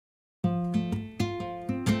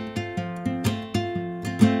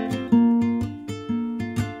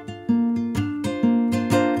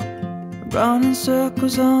running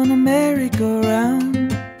circles on a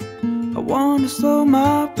merry-go-round. I wanna slow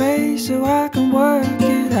my pace so I can work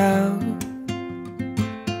it out.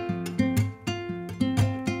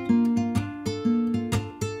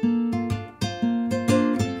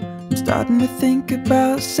 I'm starting to think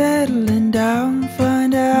about settling down,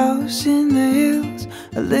 find a house in the hills,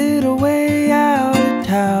 a little way out of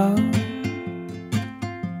town.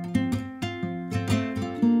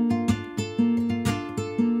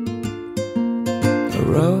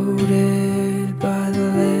 Eroded by the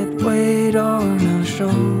lead weight on our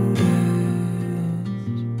shoulders,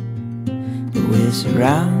 but we're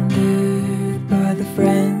surrounded by the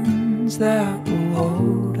friends that will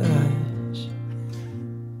hold us.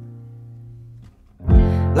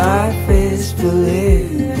 Life is for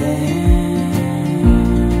living.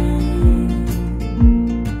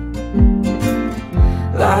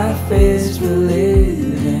 Life is for living.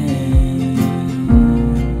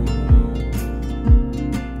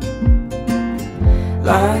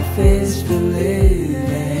 Life is for living.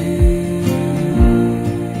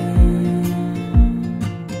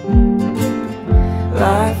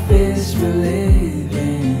 Life is for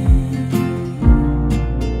living.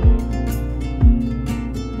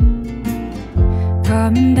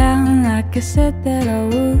 Coming down like I said that I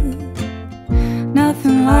would.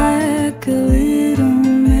 Nothing like a little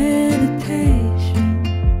meditation.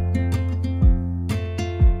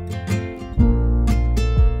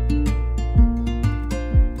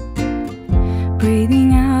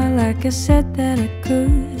 Breathing out like I said that I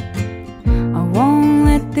could. I won't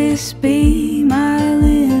let this be my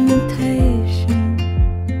limitation.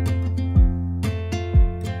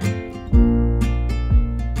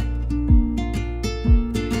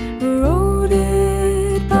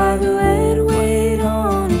 Eroded by the lead weight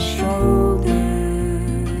on his shoulders,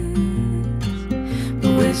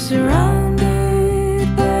 but we're surrounded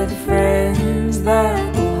by the friends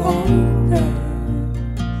that will hold us.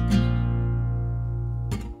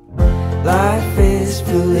 Life is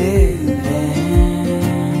for living.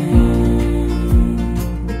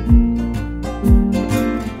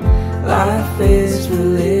 Life is for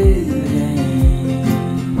living.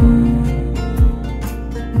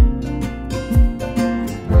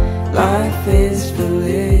 Life is for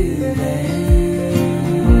living.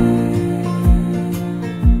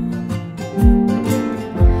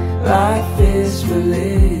 Life is for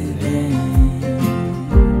living.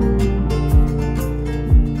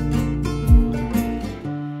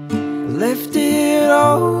 Left it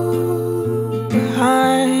all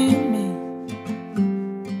behind me,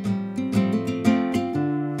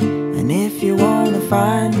 and if you wanna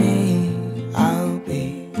find me, I'll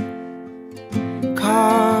be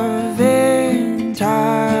carving time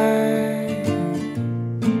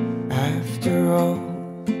after all.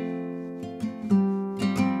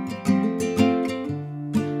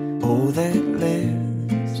 All that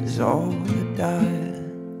lives is all that dies.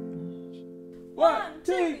 1,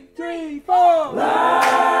 2, 3, 4.